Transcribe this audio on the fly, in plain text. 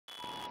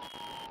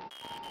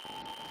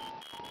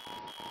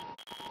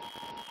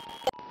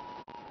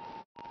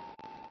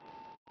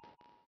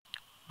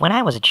when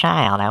I was a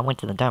child, I went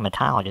to the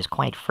dermatologist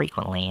quite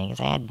frequently because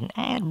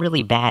I had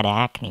really bad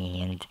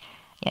acne,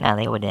 and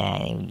they would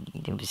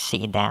sit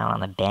you down on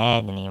the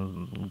bed,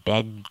 and the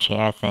bed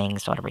chair thing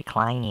sort of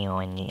recline you,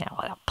 and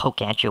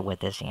poke at you with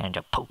this,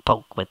 just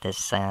poke with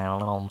this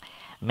little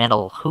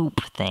metal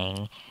hoop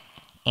thing,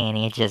 and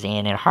it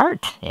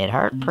hurt. It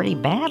hurt pretty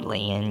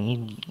badly, and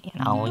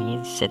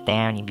you'd sit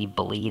there and you'd be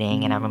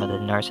bleeding, and I remember the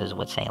nurses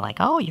would say like,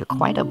 "Oh, you're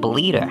quite a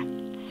bleeder.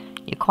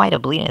 You're quite a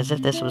bleeder," as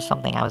if this was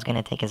something I was going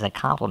to take as a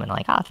compliment,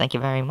 like, "Oh, thank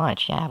you very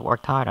much. Yeah, I've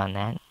worked hard on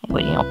that." They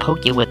would,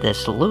 poke you with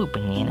this loop,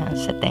 and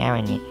sit there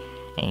and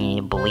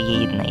you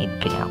bleed, and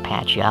they'd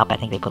patch you up. I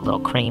think they put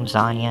little creams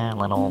on you,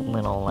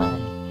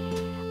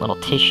 little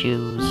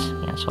tissues,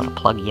 sort of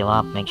plug you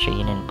up, make sure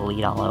you didn't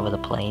bleed all over the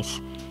place.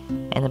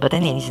 But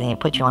then they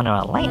put you under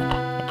a lamp.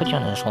 They put you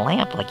under this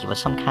lamp like you were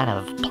some kind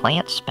of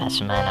plant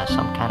specimen or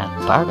some kind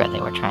of burger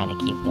they were trying to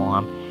keep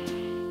warm.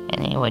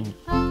 And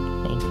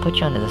they'd put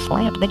you under this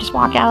lamp, and they just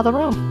walk out of the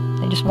room.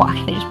 They just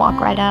walk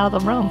right out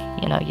of the room.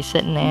 You're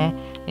sitting there,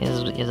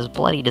 you're this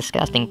bloody,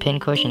 disgusting,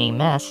 pincushiony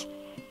mess,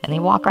 and they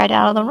walk right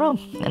out of the room,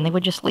 and they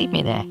would just leave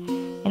me there.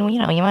 And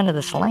you're under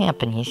this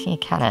lamp, and you see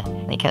you're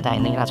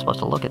not supposed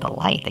to look at the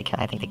light.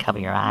 I think they cover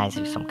your eyes,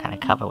 do some kind of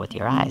cover with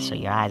your eyes, so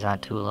your eyes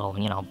aren't two little,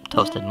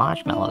 toasted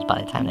marshmallows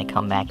by the time they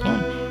come back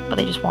in. But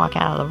they just walk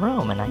out of the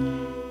room,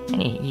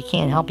 and you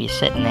can't help you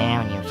sitting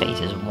there, and your face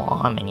is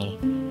warm, and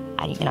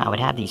I would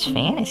have these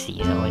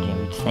fantasies. I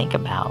would think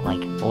about,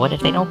 like, what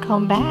if they don't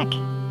come back?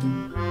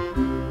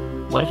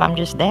 What if I'm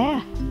just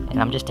there, and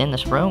I'm just in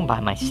this room by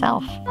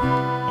myself,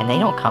 and they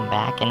don't come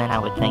back? And then I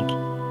would think,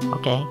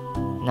 okay,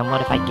 and then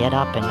what if I get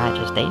up and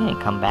they didn't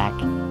come back,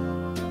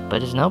 but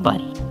there's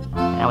nobody?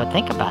 And I would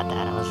think about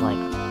that. I was like,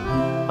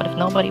 what if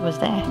nobody was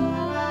there?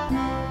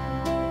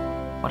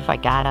 What if I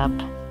got up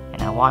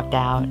and I walked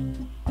out,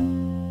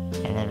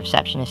 and the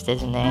receptionist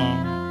isn't there,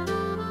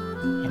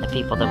 and the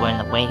people that were in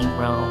the waiting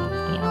room,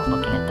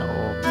 looking at the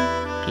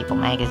old People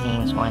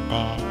magazines weren't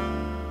there,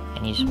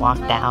 and you just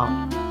walked out,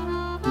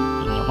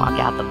 and you walk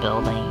out the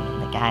building,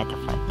 and the guy at the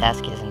front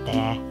desk isn't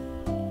there,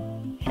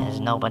 and there's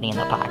nobody in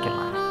the parking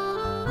lot.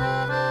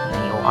 And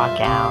then you walk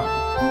out,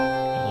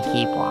 and you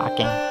keep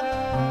walking,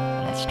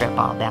 and then strip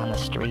all down the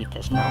street,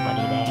 there's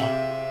nobody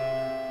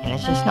there, and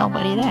there's just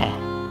nobody there.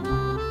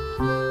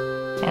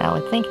 And I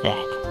would think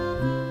that.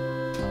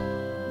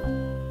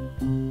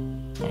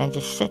 And I'd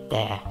just sit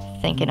there,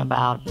 thinking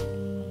about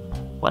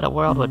what a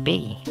world would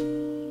be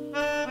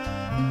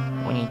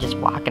when you're just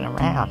walking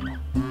around,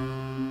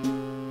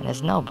 and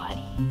there's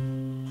nobody.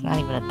 It's not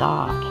even a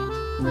dog.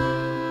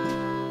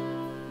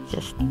 It's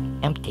just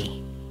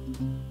empty.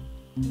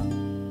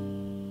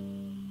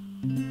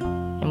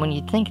 And when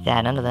you think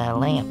that under that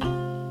lamp,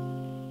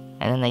 and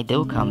then they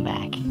do come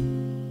back,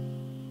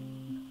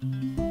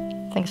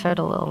 things hurt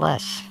a little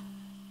less.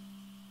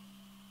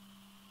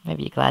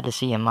 Maybe you're glad to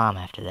see your mom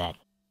after that.